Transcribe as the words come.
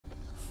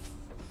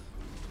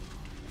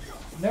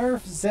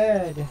Nerf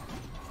Zed.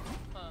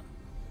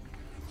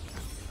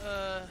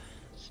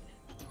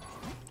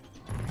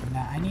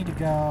 Now I need to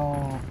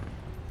go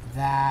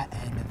that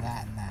and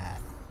that and that.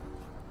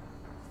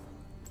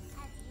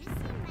 Have you seen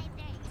my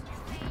berry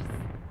jumpers?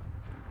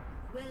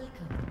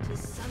 Welcome to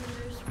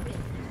Summoner's Rift.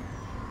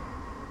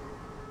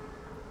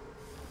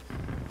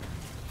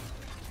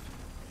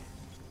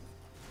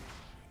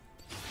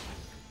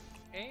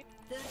 Okay.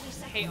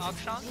 Hey,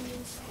 Xiang.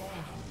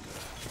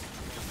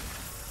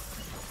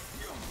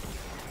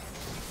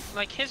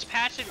 Like, his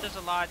passive does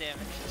a lot of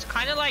damage. It's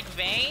kind of like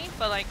Vayne,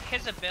 but like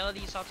his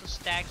abilities also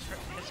stacks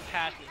his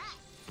passives.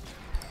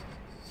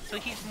 So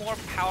he's more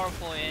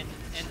powerful in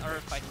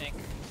Earth, I think.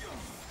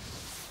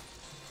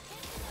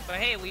 But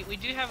hey, we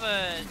do have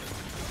a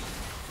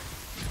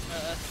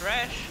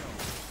Thresh.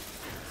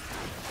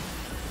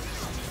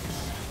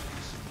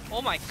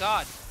 Oh my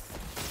god.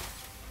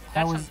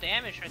 That's some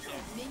damage right there.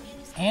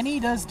 Annie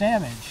does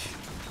damage.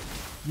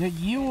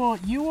 You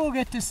will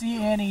get to see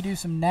Annie do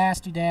some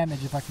nasty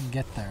damage if I can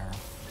get there.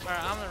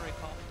 Alright, I'm gonna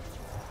recall.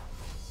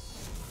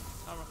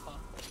 I'll recall.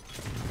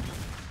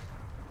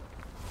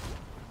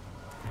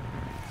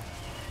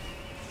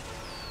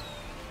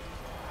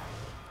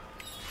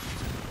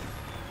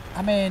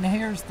 I mean,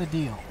 here's the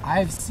deal.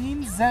 I've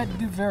seen Zed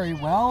do very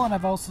well, and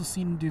I've also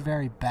seen him do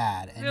very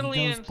bad, and Zillion,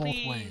 he goes both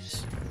please.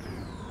 ways.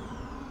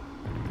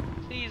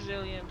 Please,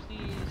 Zillion,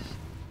 please.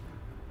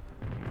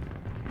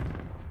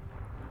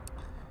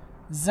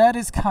 Zed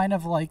is kind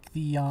of like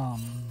the,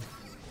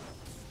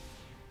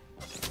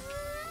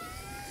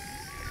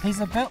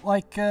 he's a bit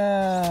like, you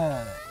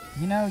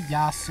know,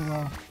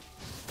 Yasuo.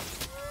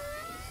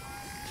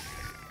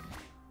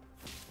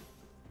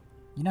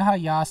 You know how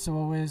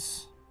Yasuo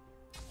is?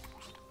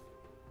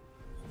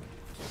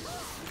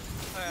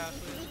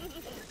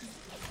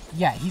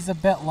 Yeah, he's a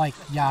bit like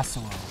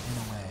Yasuo in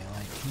a way.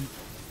 Like,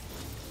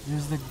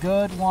 there's the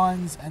good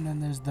ones, and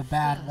then there's the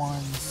bad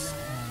ones.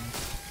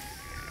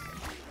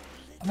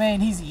 I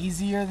mean, he's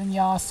easier than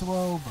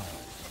Yasuo, but...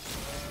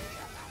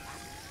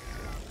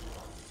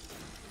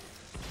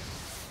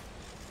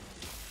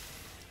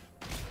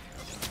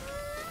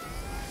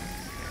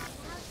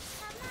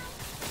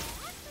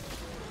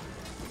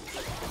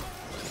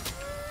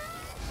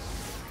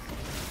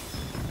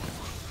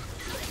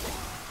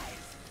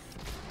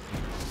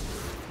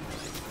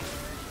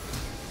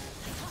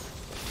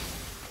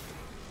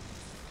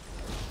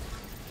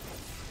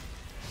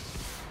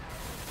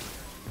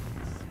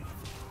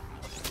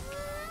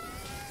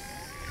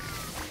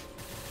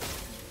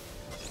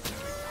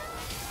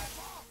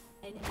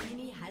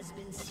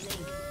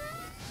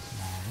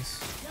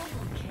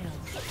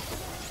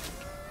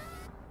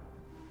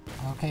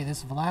 Okay,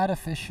 this Vlad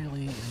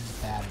officially is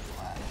bad at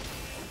Vlad.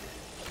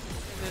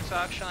 This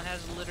Xiang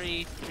has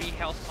literally 3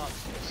 health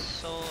pops. It's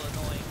so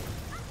annoying.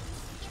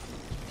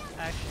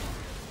 Actually.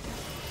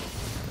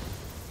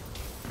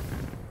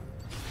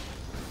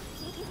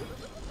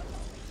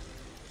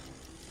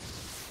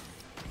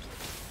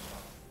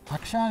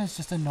 Xiang is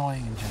just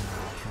annoying in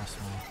general, trust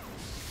me.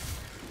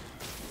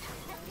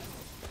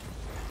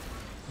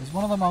 He's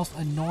one of the most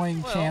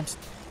annoying champs.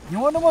 You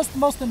know what the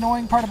most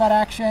annoying part about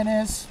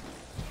Xiang is?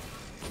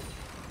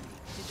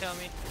 Tell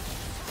me.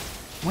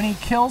 When he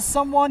kills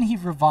someone, he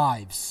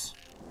revives.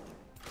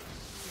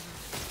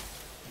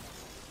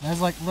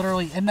 That's like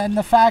literally, and then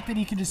the fact that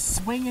he can just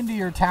swing into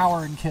your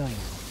tower and kill you.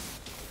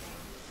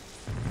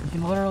 You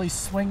can literally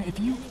swing. If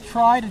you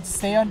try to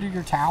stay under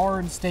your tower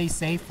and stay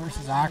safe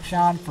versus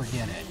Xiang,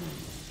 forget it.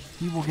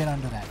 He will get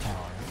under that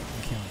tower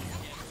and kill you.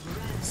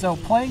 So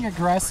playing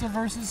aggressive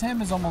versus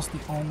him is almost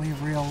the only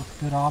real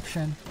good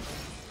option.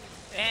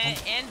 And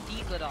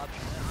the good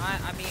option.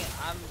 I mean,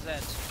 I'm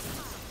Zed.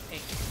 Hey.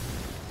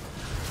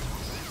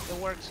 It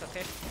works,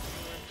 okay? It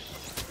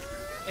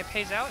works. It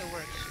pays out, it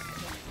works.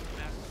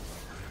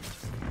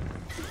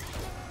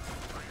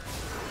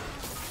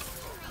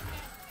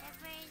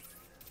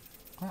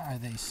 Why are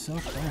they so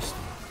thirsty?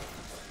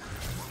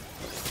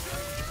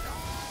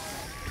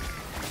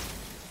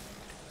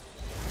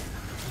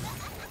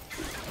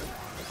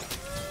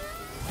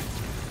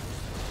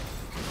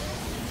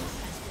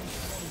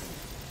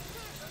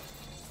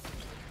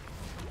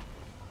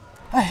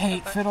 I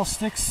hate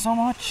fiddlesticks so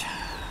much.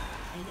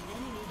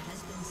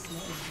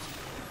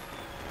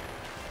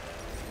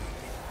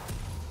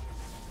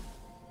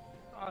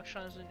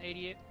 Xiang is an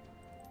 88.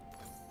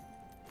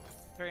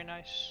 Very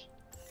nice.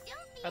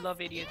 I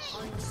love idiots.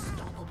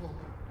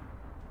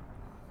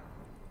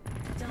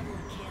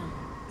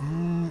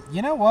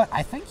 You know what?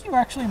 I think you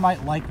actually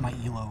might like my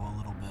Elo a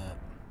little bit.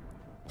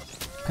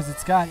 Because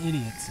it's got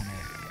idiots in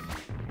it.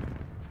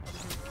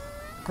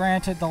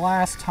 Granted, the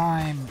last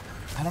time,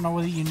 I don't know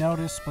whether you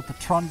noticed, but the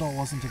Trundle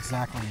wasn't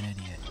exactly an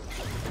idiot.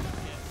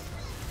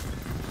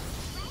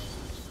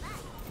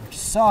 Which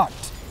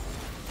sucked.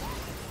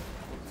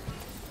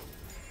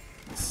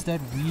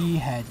 Instead, we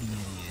had the idiot.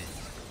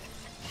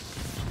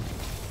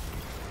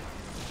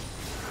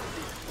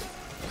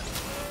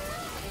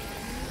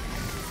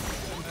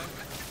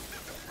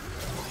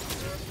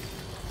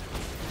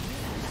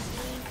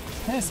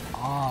 Piss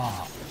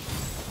off.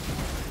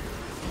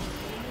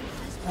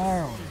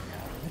 There we go.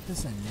 Get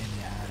this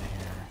Anivia out of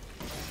here.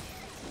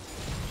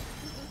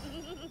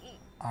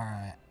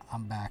 Alright,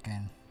 I'm back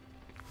in.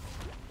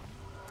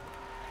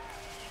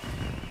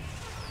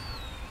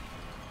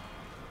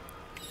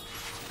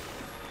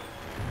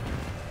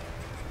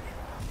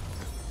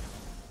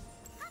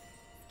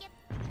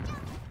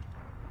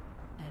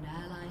 An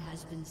ally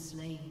has been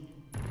slain.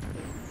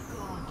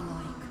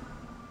 Godlike.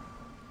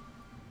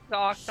 The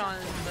Oxon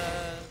is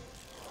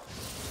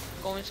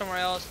going somewhere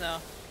else now.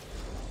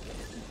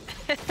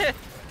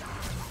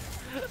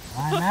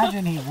 I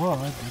imagine he would,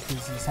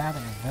 because he's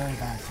having a very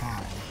bad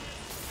time.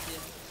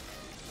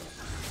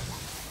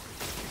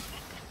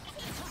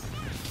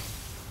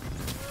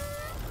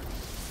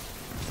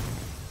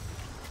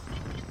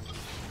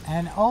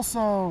 And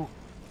also,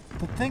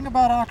 the thing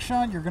about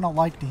Akshan, you're gonna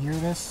like to hear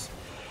this,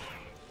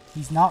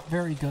 he's not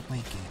very good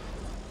late game.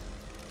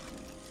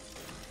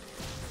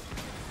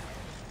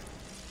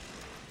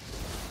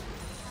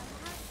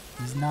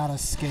 He's not a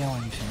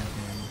scaling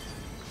champion.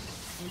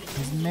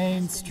 His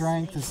main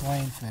strength is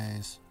lane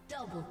phase.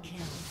 Double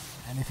kill.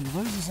 And if he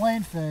loses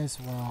lane phase,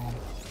 well,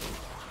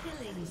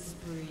 Killing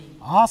spree.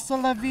 hasta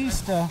la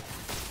vista.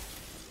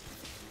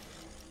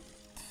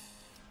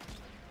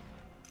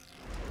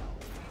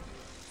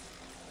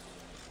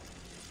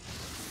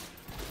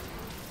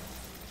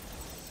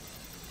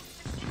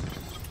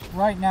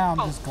 Right now, I'm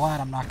just glad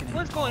I'm not getting.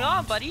 What's going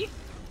on, buddy?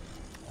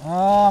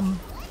 I'm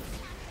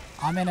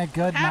in a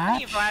good What's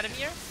happening, match.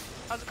 Vladimir?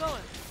 How's it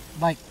going?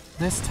 Like,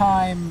 this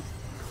time,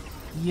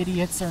 the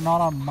idiots are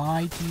not on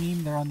my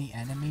team, they're on the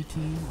enemy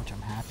team, which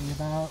I'm happy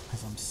about,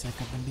 because I'm sick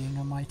of them being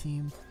on my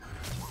team.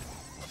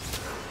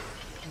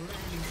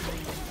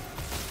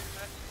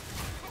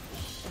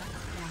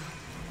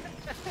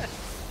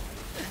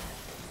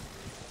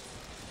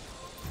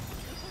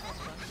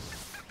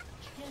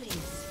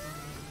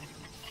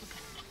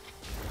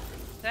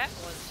 That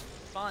was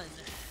fun.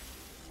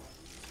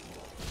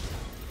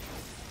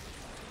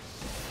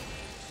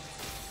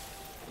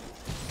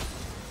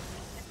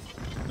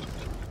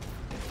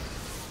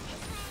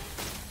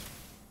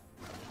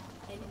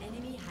 An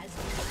enemy has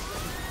been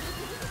slain.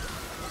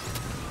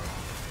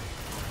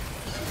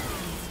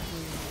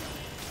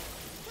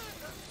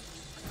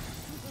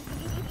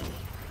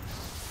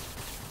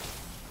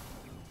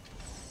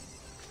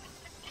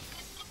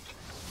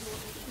 Your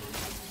team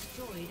has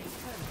destroyed a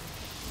turret.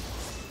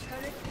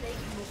 Turret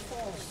plate will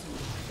fall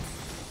soon.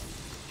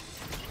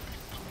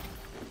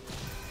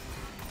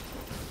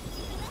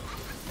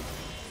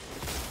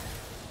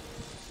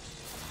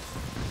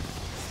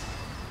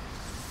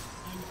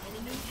 An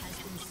enemy has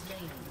been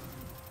slain.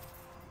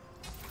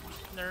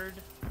 Nerd.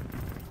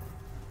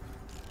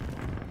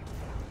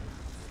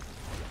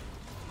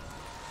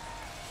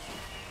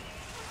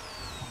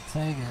 I'll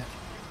take it.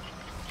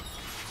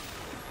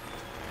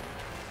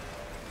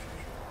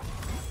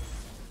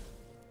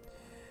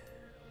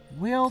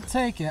 We'll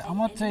take it. I'm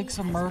gonna take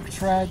some Merc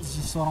Treads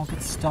just so I don't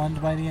get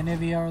stunned by the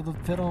Anivia or the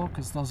Fiddle,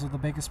 because those are the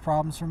biggest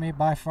problems for me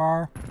by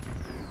far.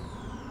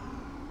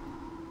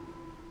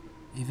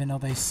 Even though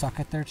they suck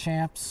at their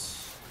champs.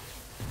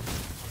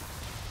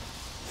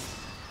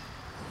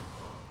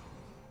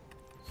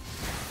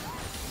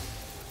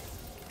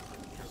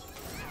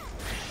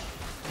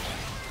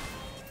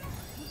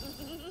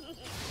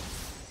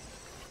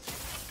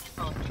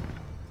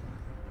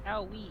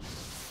 Owie.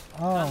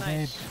 Oh, Not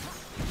nice.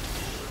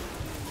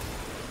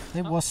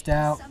 they wussed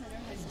out. Summoner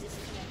has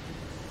disconnected.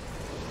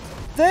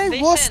 They They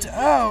wussed sent-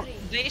 out!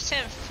 They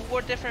sent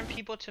 4 different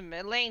people to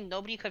mid lane.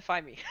 Nobody could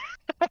find me.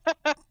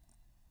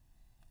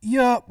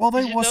 Yeah, well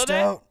they Did you know wussed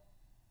that? out.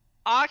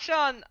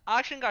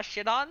 Auction got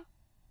shit on,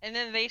 and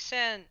then they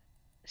sent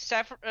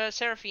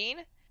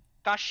Seraphine,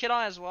 got shit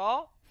on as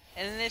well,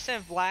 and then they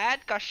sent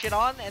Vlad, got shit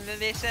on, and then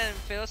they sent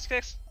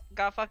Philskix,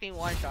 got fucking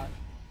one shot.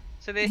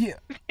 So they Yeah.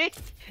 they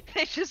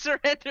just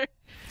surrendered.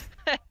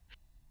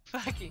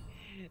 Fucking,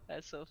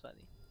 that's so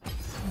funny.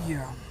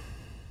 Yeah.